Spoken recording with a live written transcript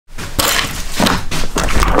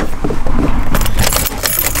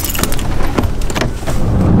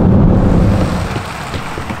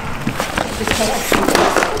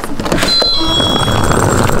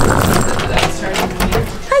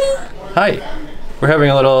We're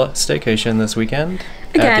having a little staycation this weekend.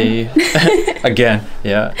 Again. At the, again,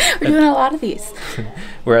 yeah. We're doing a lot of these.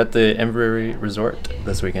 We're at the Inverary Resort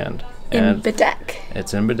this weekend. In Baddeck.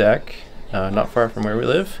 It's in Baddeck, not far from where we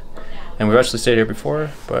live. And we've actually stayed here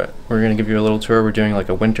before, but we're going to give you a little tour. We're doing like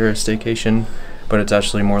a winter staycation, but it's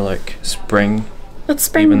actually more like spring. It's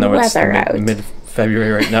spring even though weather it's out.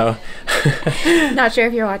 Mid-February right now. Not sure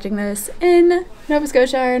if you're watching this in Nova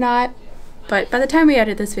Scotia or not, but by the time we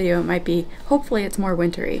edit this video, it might be, hopefully it's more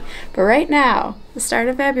wintry. But right now, the start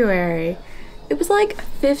of February, it was like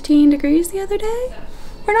 15 degrees the other day.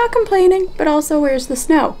 We're not complaining, but also where's the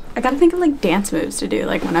snow? I gotta think of like dance moves to do,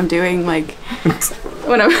 like when I'm doing like,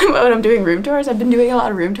 when I'm doing room tours. I've been doing a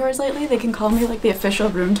lot of room tours lately. They can call me like the official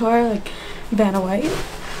room tour, like Vanna White.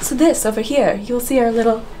 So this over here, you'll see our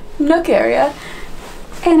little nook area.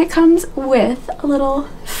 And it comes with a little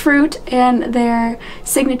fruit and their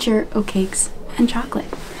signature oat cakes and chocolate.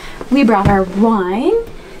 We brought our wine.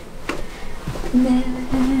 And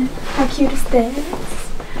then, how cute is this?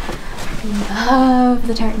 Love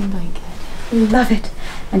the tartan blanket. Love it.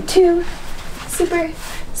 And two super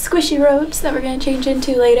squishy robes that we're going to change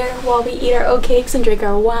into later while we eat our oat cakes and drink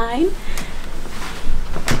our wine.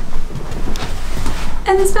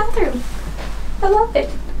 And this bathroom. I love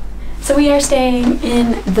it. So we are staying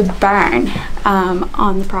in the barn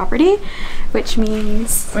on the property, which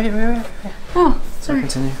means... Wait. Oh, sorry.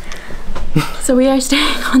 Continue. So we are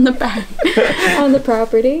staying on the barn, on the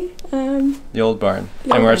property. The old barn.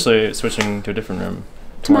 And we're actually switching to a different room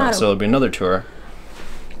tomorrow, so there'll be another tour.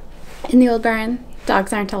 In the old barn,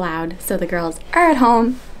 dogs aren't allowed, so the girls are at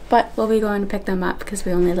home, but we'll be going to pick them up because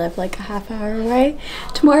we only live like a half hour away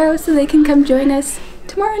tomorrow, so they can come join us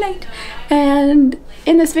tomorrow night. And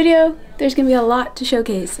in this video, there's gonna be a lot to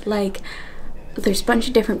showcase. Like, there's a bunch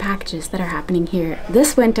of different packages that are happening here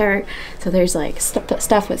this winter. So there's like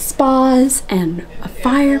stuff with spas and a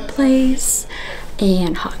fireplace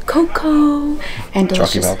and hot cocoa and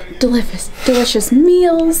delicious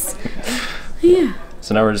meals. Yeah.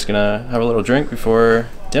 So now we're just gonna have a little drink before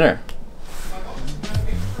dinner.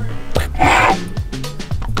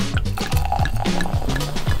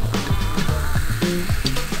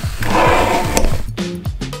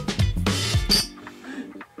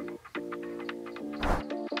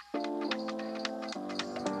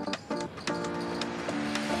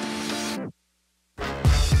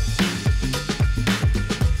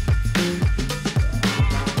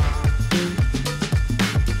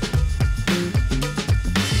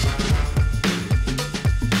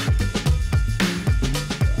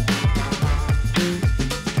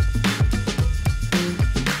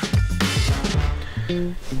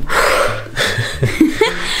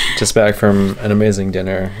 Just back from an amazing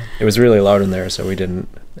dinner. It was really loud in there, so we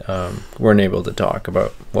weren't able to talk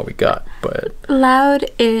about what we got. But loud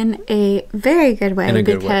in a very good way,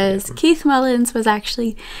 because Keith Mullins was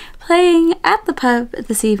actually playing at the pub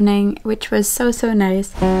this evening, which was so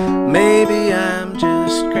nice. Maybe I'm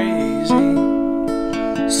just crazy,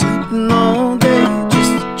 sitting all day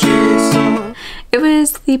just to chase on. It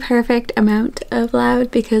was the perfect amount of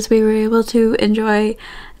loud because we were able to enjoy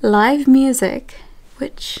live music,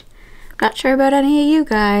 which I'm not sure about any of you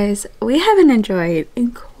guys, we haven't enjoyed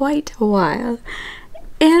in quite a while,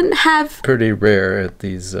 and have pretty rare at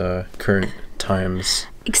these current times.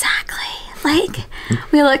 Exactly. Like,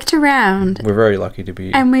 we looked around. We're very lucky to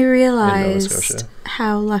be and we realized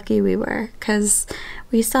how lucky we were, because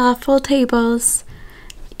we saw full tables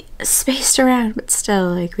spaced around, but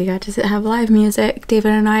still, like, we got to have live music.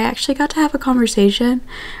 David and I actually got to have a conversation,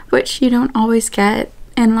 which you don't always get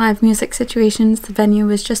in live music situations. The venue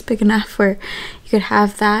was just big enough where you could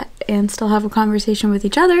have that and still have a conversation with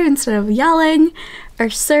each other instead of yelling. Our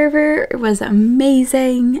server was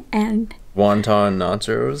amazing, and wonton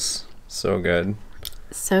nachos, so good.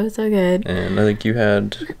 So good. And I think you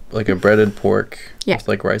had like a breaded pork with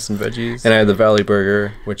like rice and veggies. And I had the Valley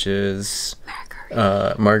Burger, which is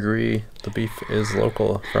Marguerite. The beef is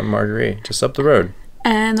local from Marguerite, just up the road.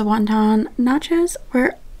 And the wonton nachos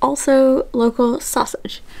were also local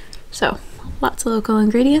sausage. So lots of local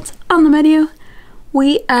ingredients on the menu.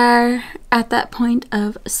 We are at that point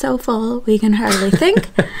of so full we can hardly think.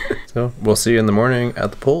 So we'll see you in the morning at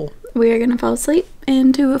the pool. We are gonna fall asleep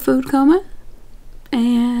into a food coma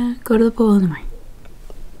and go to the pool in the morning.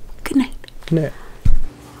 Good night. Good night.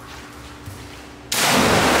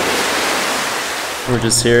 We're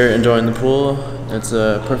just here enjoying the pool. It's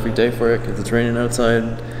a perfect day for it because it's raining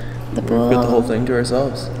outside. The pool. We've got the whole thing to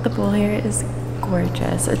ourselves. The pool here is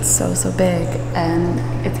gorgeous. It's so big, and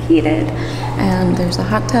it's heated, and there's a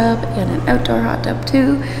hot tub and an outdoor hot tub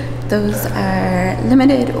too. those are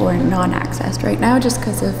limited or non-accessed right now just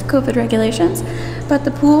because of COVID regulations. But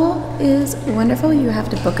the pool is wonderful. You have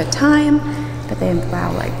to book a time, but they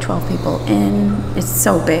allow like 12 people in. It's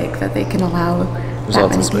so big that they can allow that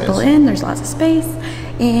many people in. There's lots of space.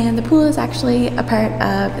 And the pool is actually a part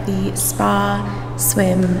of the spa,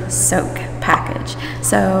 swim, soak package.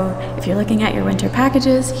 So if you're looking at your winter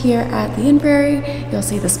packages here at the Inverary, you'll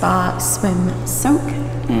see the spa, swim, soak,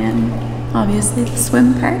 and obviously the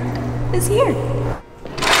swim part is here.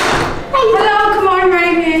 Hello, good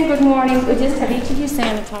morning, Megan. Good morning. We just had each of you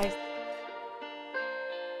sanitized.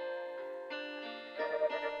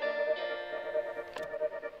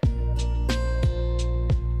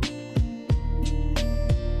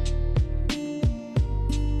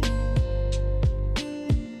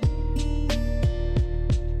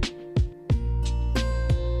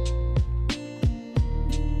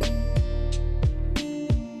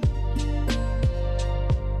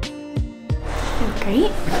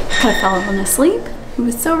 Great. I fell asleep. It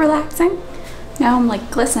was so relaxing. Now I'm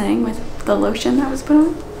like glistening with the lotion that was put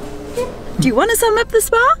on. Yeah. Do you want to sum up the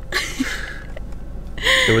spa?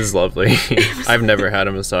 It was lovely. I've never had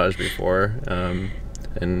a massage before,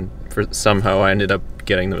 and somehow I ended up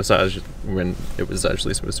getting the massage when it was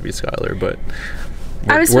actually supposed to be Skylar, but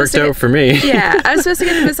it worked out for me. Yeah, I was supposed to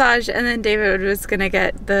get the massage, and then David was gonna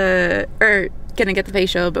get the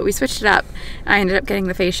facial, but we switched it up. I ended up getting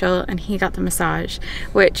the facial and he got the massage,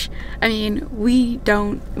 which, I mean, we're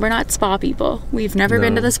not spa people. We've never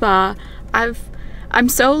been to the spa. I'm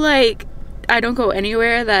so like, I don't go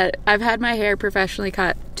anywhere that I've had my hair professionally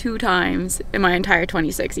cut 2 times in my entire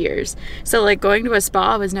 26 years. So like going to a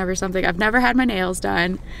spa was never something. I've never had my nails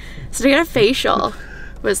done. So to get a facial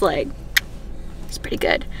was like, it's pretty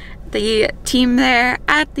good. The team there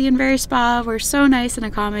at the Inverary Spa were so nice and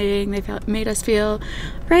accommodating. They made us feel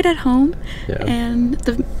right at home. Yeah. And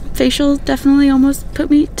the facial definitely almost put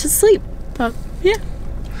me to sleep. But yeah.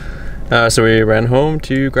 So we ran home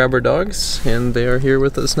to grab our dogs, and they are here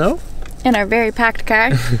with us now. In our very packed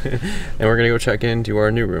car. And we're gonna go check into our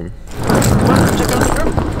new room. Check out the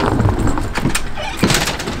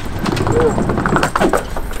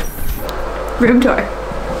room. Room tour.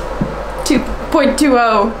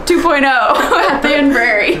 2.20 at the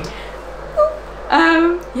Inverary.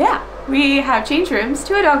 Yeah, we have changed rooms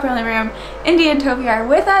to a dog-friendly room. Indy and Toby are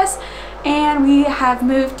with us, and we have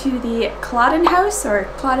moved to the Claudin house or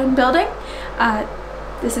Claudin building.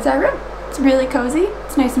 This is our room. It's really cozy.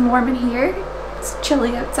 It's nice and warm in here. It's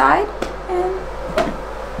chilly outside, and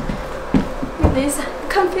we have these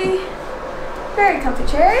comfy, very comfy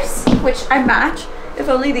chairs, which I match. If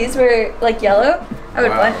only these were like yellow, I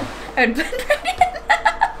would blend. I would blend right in.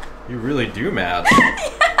 You really do match. Yeah.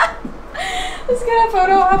 Let's get a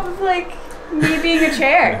photo up of like me being a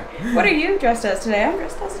chair. What are you dressed as today? I'm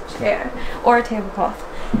dressed as a chair or a tablecloth.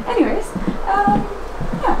 Anyways,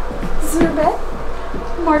 yeah, this is our bed.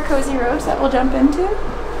 More cozy robes that we'll jump into.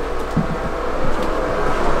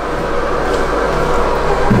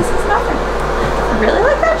 This is nothing. I really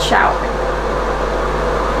like that shower.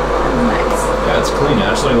 Nice. Yeah, it's clean. It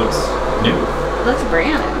actually looks new. It looks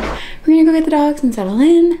brand new. We're gonna go get the dogs and settle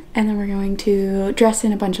in, and then we're going to dress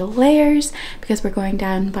in a bunch of layers because we're going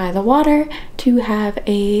down by the water to have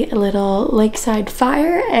a little lakeside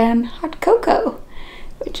fire and hot cocoa,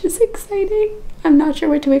 which is exciting. I'm not sure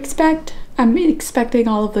what to expect. I'm expecting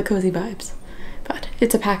all of the cozy vibes, but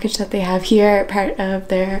it's a package that they have here, part of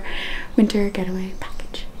their winter getaway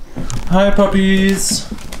package. Hi, puppies.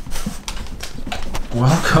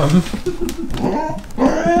 Welcome.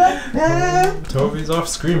 Toby's off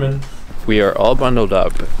screaming. We are all bundled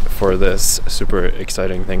up for this super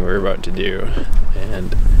exciting thing we're about to do,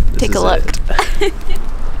 and take a look.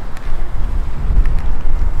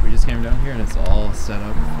 We just came down here and it's all set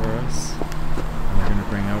up for us. And we're gonna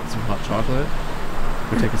bring out some hot chocolate.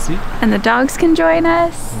 We'll take a seat. And the dogs can join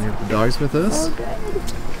us. And we have the dogs with us. Oh, good.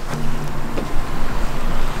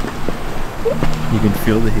 You can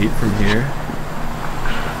feel the heat from here.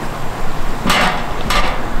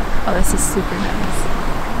 Oh, this is super nice.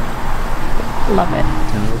 Love it.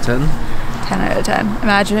 10 out of 10? 10 out of 10.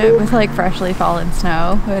 Imagine it with like freshly fallen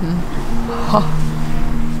snow and oh.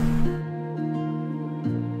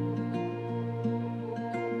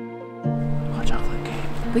 Hot chocolate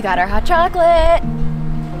game. We got our hot chocolate.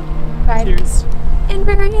 Right. Cheers.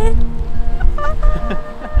 Inverary.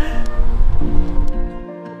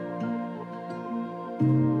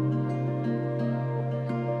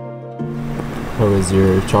 What was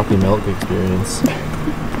your chalky milk experience?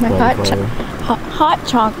 My hot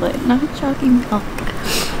chocolate, not chalky milk.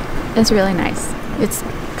 It's really nice. It's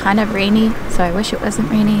kind of rainy, so I wish it wasn't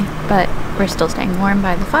rainy, but we're still staying warm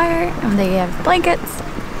by the fire, and they have blankets.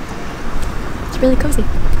 It's really cozy.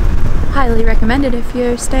 Highly recommended if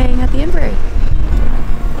you're staying at the Inverary.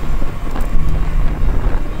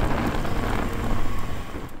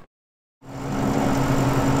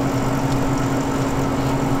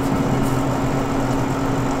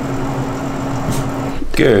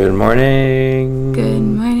 Good morning. Good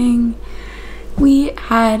morning. We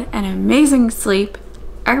had an amazing sleep.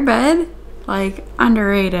 Our bed, like,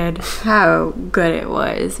 underrated how good it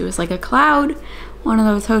was. It was like a cloud, one of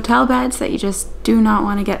those hotel beds that you just do not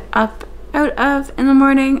want to get up out of in the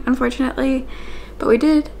morning, unfortunately. But we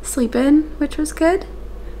did sleep in, which was good.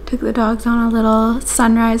 Took the dogs on a little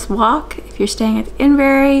sunrise walk. If you're staying at the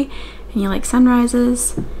Inverary and you like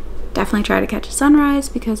sunrises, definitely try to catch a sunrise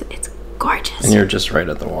because it's gorgeous. And you're just right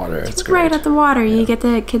at the water. It's great. Right at the water. Yeah. You get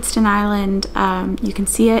the Breton Island. You can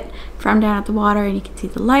see it from down at the water, and you can see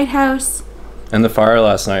the lighthouse. And the fire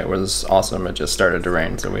last night was awesome. It just started to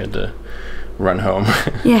rain, so we had to run home.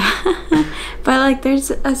 Yeah. But like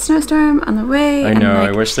there's a snowstorm on the way. I know. Like,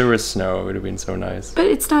 I wish there was snow. It would have been so nice. But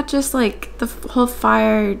it's not just like the whole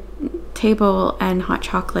fire table and hot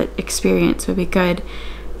chocolate experience would be good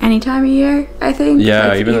any time of year, I think. Yeah,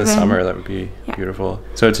 like even the summer, that would be beautiful.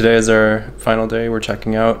 So today is our final day. We're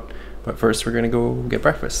checking out, but first we're gonna go get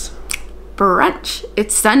breakfast. Brunch.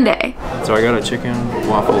 It's Sunday. So I got a chicken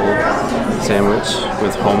waffle sandwich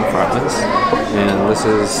with home fries, and this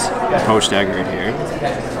is poached egg right here,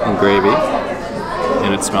 and gravy,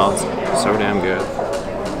 and it smells so damn good.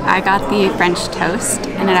 I got the French toast,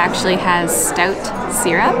 and it actually has stout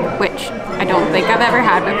syrup, which I don't think I've ever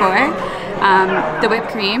had before. The whipped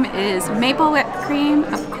cream is maple whipped cream,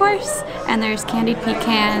 of course, and there's candied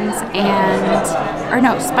pecans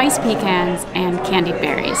spiced pecans and candied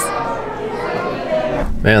berries.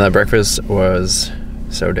 Man, that breakfast was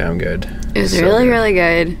so damn good. It was really, really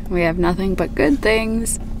good. We have nothing but good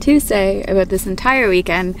things to say about this entire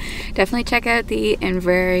weekend. Definitely check out the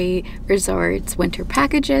Inverary Resort's winter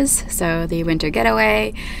packages. So the winter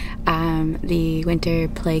getaway, the winter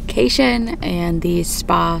playcation, and the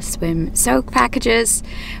spa swim soak packages.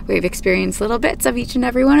 We've experienced little bits of each and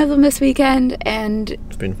every one of them this weekend, and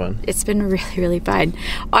it's been fun. It's been really, really fun.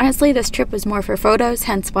 Honestly, this trip was more for photos,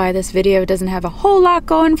 hence why this video doesn't have a whole lot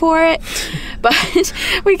going for it. But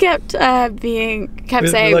we kept saying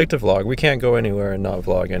we like to vlog. We can't go anywhere and not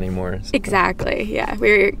vlog anymore. So. Exactly. Yeah,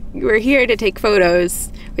 we're here to take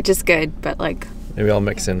photos, which is good, but like. Maybe I'll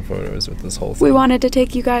mix in photos with this whole thing. We wanted to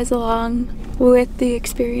take you guys along with the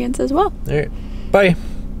experience as well. All right. Bye.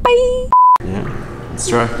 Bye. Yeah. Let's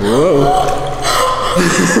try. Whoa.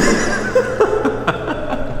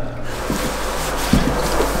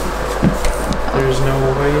 There's no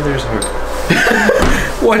way there's hook.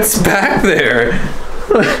 What's back there?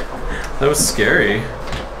 That was scary.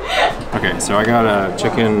 Okay, so I got a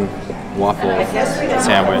chicken waffle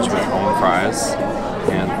sandwich with home fries.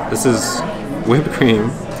 And this is whipped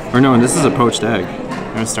cream. Or no, and this is a poached egg.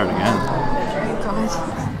 I'm gonna start again.